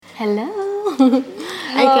Hello.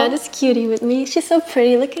 I got this cutie with me. She's so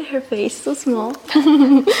pretty. Look at her face, so small.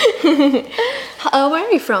 Where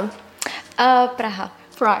are you from? Praha.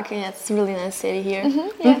 Prague. Yeah, it's a really nice city here.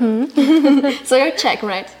 Yeah. So you're Czech,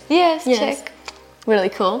 right? Yes, Yes. Czech. Really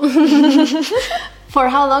cool. For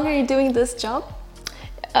how long are you doing this job?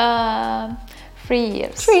 3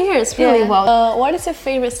 years. 3 years, really Yeah. well. What is your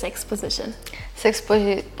favorite sex position? Sex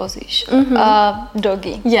position.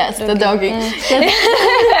 Doggy. Yes, the doggy.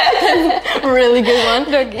 Really good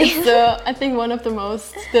one. Doggy. It's I think one of the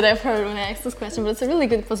most that I've heard when I asked this question, but it's a really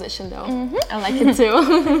good position though. I like it too.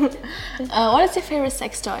 What is your favorite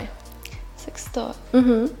sex toy? Sex toy.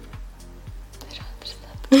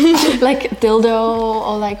 Like dildo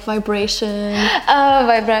or like vibration?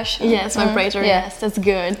 Vibration. Yes, vibrator. Yeah. Yes, that's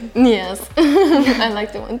good. Yes, I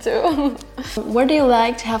like the one too. Where do you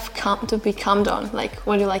like to have to be cummed on? Like,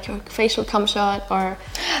 what do you like, your facial cum shot or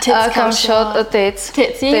tits Cum shot or tits.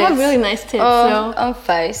 Tits. You have really nice tits. So On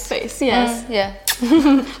face. face, yes. Yeah.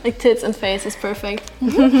 Like tits and face is perfect.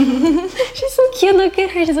 She's so cute. Look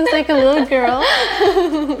at her. She looks like a little girl.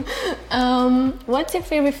 What's your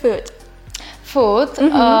favorite food? Food.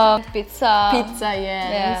 Pizza. Pizza, yes.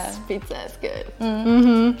 Yeah. Pizza is good.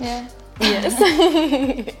 Yeah. Yes.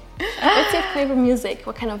 What's your favorite music?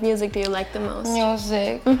 What kind of music do you like the most?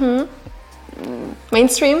 Music.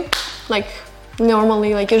 Mainstream? Like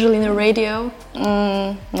normally, like usually in the radio?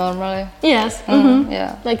 Normally. Yes.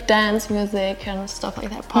 Yeah. Like dance music and stuff like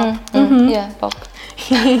that. Pop. Yeah, pop.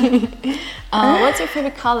 What's your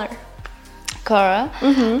favorite color? Color.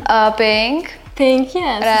 Pink. Pink,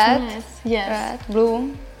 yes. Red. Nice. Yes. Red.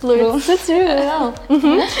 Blue. Blue. That's really well.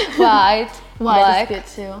 White. White Black. is good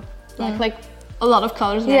too. Like a lot of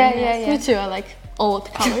colors. Yeah, very yeah, nice. yeah. Me too. I like old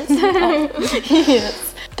colors.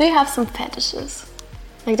 Yes. Do you have some fetishes?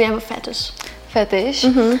 Like, do you have a fetish? Fetish.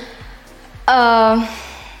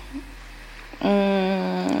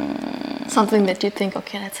 Something that you think,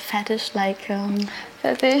 okay, that's a fetish. Like,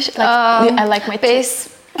 Fetish. I like my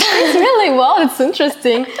face. It's really well. It's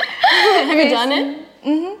interesting. Have you done it?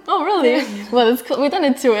 Oh, really? Well, it's cool. We've done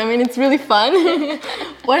it too. I mean, it's really fun.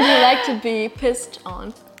 What do you like to be pissed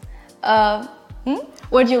on?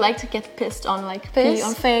 What do you like to get pissed on? Like pee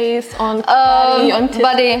on face, on body, on tits?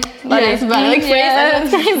 Body. Yes, body. Like face, Yeah.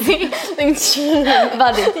 that's crazy.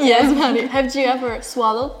 Body. Yes, body. Have you ever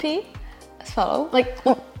swallowed pee? Swallow. Like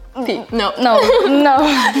pee? No. No. No.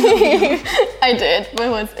 I did, but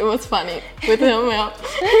it was funny with him. Yeah.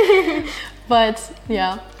 But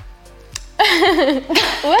yeah.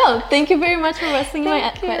 Well, thank you very much for answering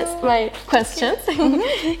my questions.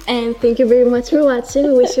 And thank you very much for watching.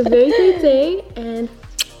 I wish you a very good day and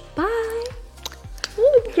bye.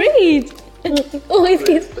 Oh, great. Oh, it's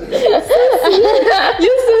so sweet.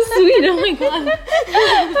 You're so sweet. Oh my god.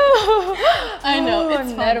 I know.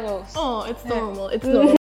 It's fun. Nervous. Oh, it's normal. It's normal.